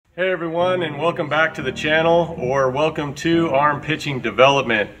Hey everyone, and welcome back to the channel, or welcome to Arm Pitching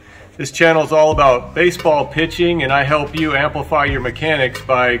Development. This channel is all about baseball pitching, and I help you amplify your mechanics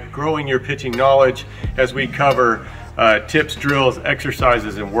by growing your pitching knowledge as we cover tips, drills,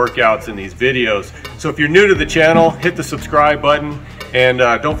 exercises, and workouts in these videos. So if you're new to the channel, hit the subscribe button, and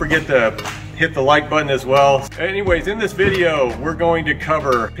don't forget to hit the like button as well. Anyways, in this video, we're going to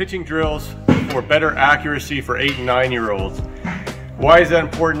cover pitching drills for better accuracy for 8 and 9-year-olds. Why is that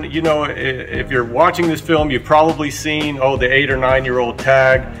important? You know, if you're watching this film, you've probably seen, the 8 or 9-year-old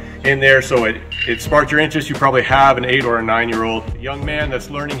tag in there, so it sparked your interest. You probably have an 8 or a 9-year-old young man that's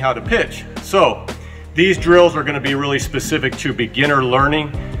learning how to pitch. So these drills are going to be really specific to beginner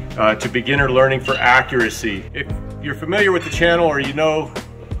learning, for accuracy. If you're familiar with the channel, or you know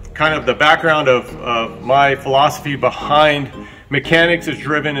kind of the background of my philosophy behind mechanics, is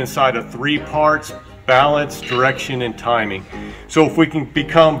driven inside of 3 parts: balance, direction, and timing. So if we can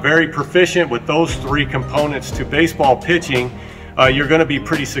become very proficient with those 3 components to baseball pitching, you're going to be a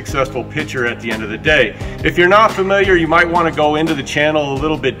pretty successful pitcher at the end of the day. If you're not familiar, you might want to go into the channel a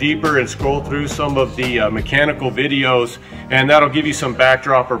little bit deeper and scroll through some of the mechanical videos, and that'll give you some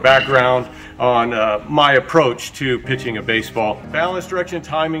backdrop or background on my approach to pitching a baseball. Balance, direction,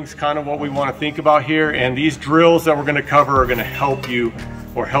 timing is kind of what we want to think about here, and these drills that we're going to cover are going to help you,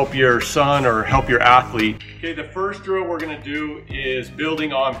 or help your son, or help your athlete. Okay, the first drill we're going to do is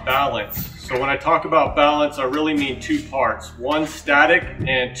building on balance. So when I talk about balance, I really mean 2 parts: 1 static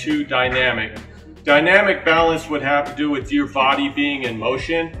and 2 dynamic. Dynamic balance would have to do with your body being in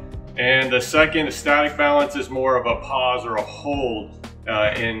motion, and the second, a static balance, is more of a pause or a hold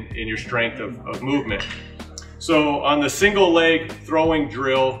in your strength of movement. So on the single leg throwing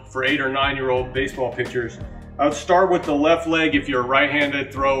drill for 8 or 9-year-old baseball pitchers, I would start with the left leg if you're a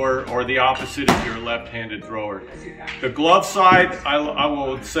right-handed thrower, or the opposite if you're a left-handed thrower. The glove side, I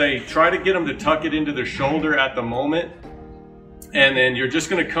will say, try to get them to tuck it into their shoulder at the moment, and then you're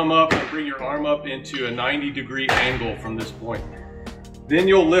just going to come up and bring your arm up into a 90-degree angle from this point. Then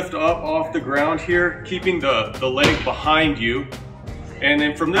you'll lift up off the ground here, keeping the leg behind you. And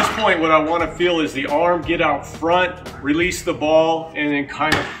then from this point, what I want to feel is the arm get out front, release the ball, and then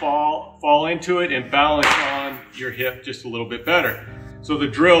kind of fall into it and balance on your hip just a little bit better. So the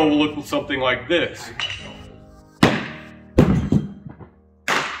drill will look something like this.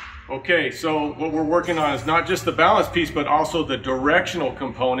 Okay, so what we're working on is not just the balance piece, but also the directional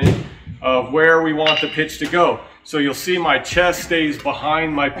component of where we want the pitch to go. So you'll see my chest stays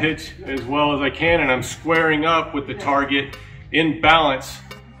behind my pitch as well as I can, and I'm squaring up with the target in balance,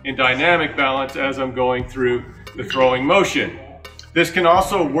 in dynamic balance, as I'm going through the throwing motion. This can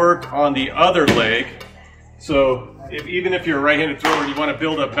also work on the other leg. So even if you're a right-handed thrower and you want to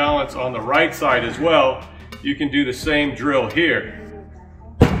build up balance on the right side as well, you can do the same drill here.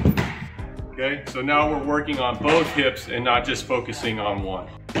 Okay, so now we're working on both hips and not just focusing on one.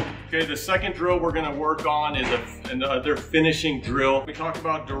 Okay, the second drill we're going to work on is another finishing drill. We talk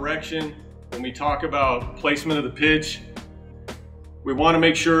about direction, when we talk about placement of the pitch, we want to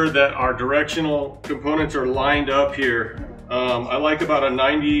make sure that our directional components are lined up here. I like about a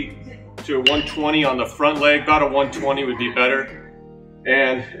 90 to a 120 on the front leg. About a 120 would be better.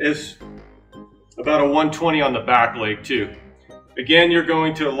 And it's about a 120 on the back leg too. Again, you're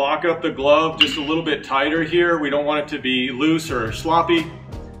going to lock up the glove just a little bit tighter here. We don't want it to be loose or sloppy.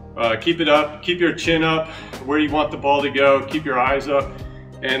 Keep it up, keep your chin up where you want the ball to go, keep your eyes up,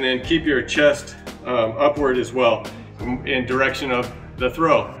 and then keep your chest upward as well, in direction of the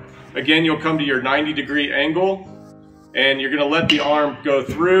throw. Again, you'll come to your 90-degree angle, and you're going to let the arm go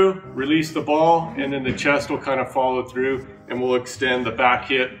through, release the ball, and then the chest will kind of follow through, and we'll extend the back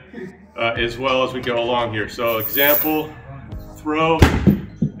hip as well as we go along here. So example, throw,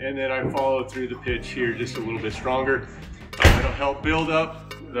 and then I follow through the pitch here just a little bit stronger. It'll help build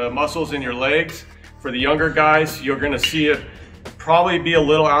up the muscles in your legs. For the younger guys, you're going to see it probably be a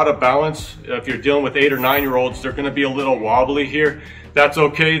little out of balance. If you're dealing with 8 or 9-year-olds, they're going to be a little wobbly here. That's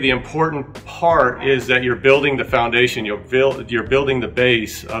okay. The important part is that you're building the foundation. You're building the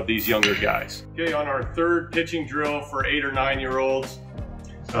base of these younger guys. Okay, on our third pitching drill for 8 or 9-year-olds,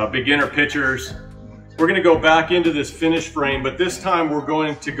 beginner pitchers, we're going to go back into this finish frame, but this time we're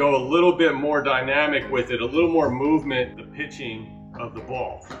going to go a little bit more dynamic with it, a little more movement, the pitching of the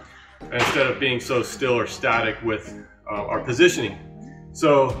ball, instead of being so still or static with our positioning.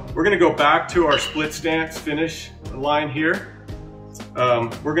 So we're going to go back to our split stance finish line here.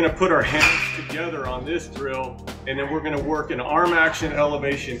 We're going to put our hands together on this drill, and then we're going to work an arm action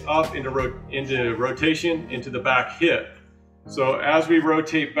elevation up into rotation into the back hip. So as we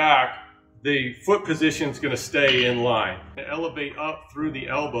rotate back, the foot position is going to stay in line. Elevate up through the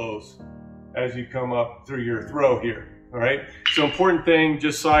elbows as you come up through your throw here. All right. So important thing,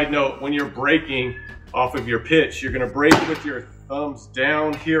 just side note, when you're breaking off of your pitch, you're going to break with your thumbs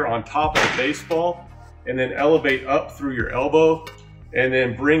down here on top of the baseball, and then elevate up through your elbow, and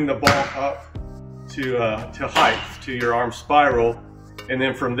then bring the ball up to height, to your arm spiral, and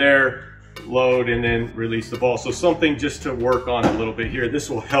then from there load and then release the ball. So something just to work on a little bit here. This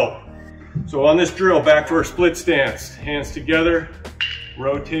will help. So on this drill, back to our split stance, hands together,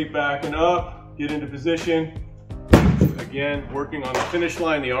 rotate back and up, get into position. Again, working on the finish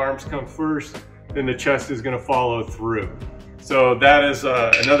line, the arms come first, then the chest is going to follow through. So that is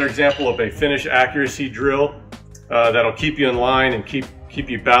another example of a finish accuracy drill that'll keep you in line and keep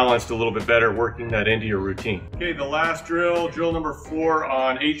you balanced a little bit better, working that into your routine. Okay, the last drill, drill number 4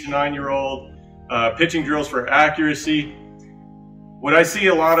 on 8 to 9-year-old pitching drills for accuracy. What I see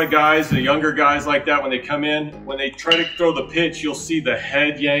a lot of guys, the younger guys like that, when they come in, when they try to throw the pitch, you'll see the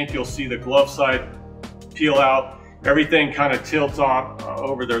head yank, you'll see the glove side peel out, everything kind of tilts off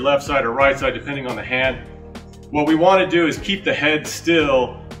over their left side or right side, depending on the hand. What we want to do is keep the head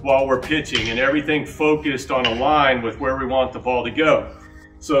still while we're pitching and everything focused on a line with where we want the ball to go.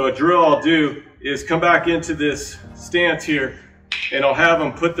 So a drill I'll do is come back into this stance here, and I'll have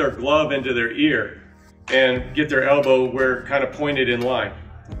them put their glove into their ear and get their elbow where kind of pointed in line.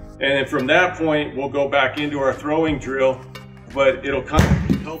 And then from that point, we'll go back into our throwing drill, but it'll kind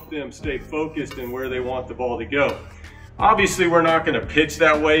of help them stay focused in where they want the ball to go. Obviously, we're not going to pitch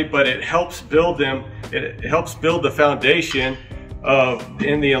that way, but it helps build them. It helps build the foundation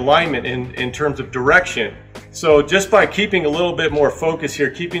in the alignment in terms of direction. So just by keeping a little bit more focus here,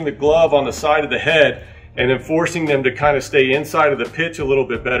 keeping the glove on the side of the head, and then forcing them to kind of stay inside of the pitch a little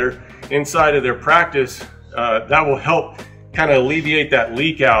bit better, inside of their practice, that will help kind of alleviate that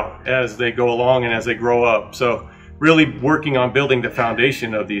leak out as they go along and as they grow up. So really working on building the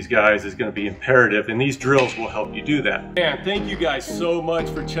foundation of these guys is going to be imperative, and these drills will help you do that. And thank you guys so much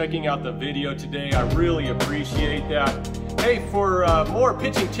for checking out the video today. I really appreciate that. Hey, for more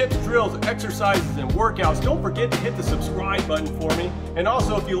pitching tips, drills, exercises, and workouts, don't forget to hit the subscribe button for me. And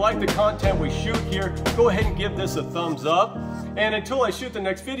also, if you like the content we shoot here, go ahead and give this a thumbs up. And until I shoot the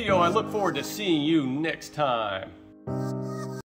next video, I look forward to seeing you next time.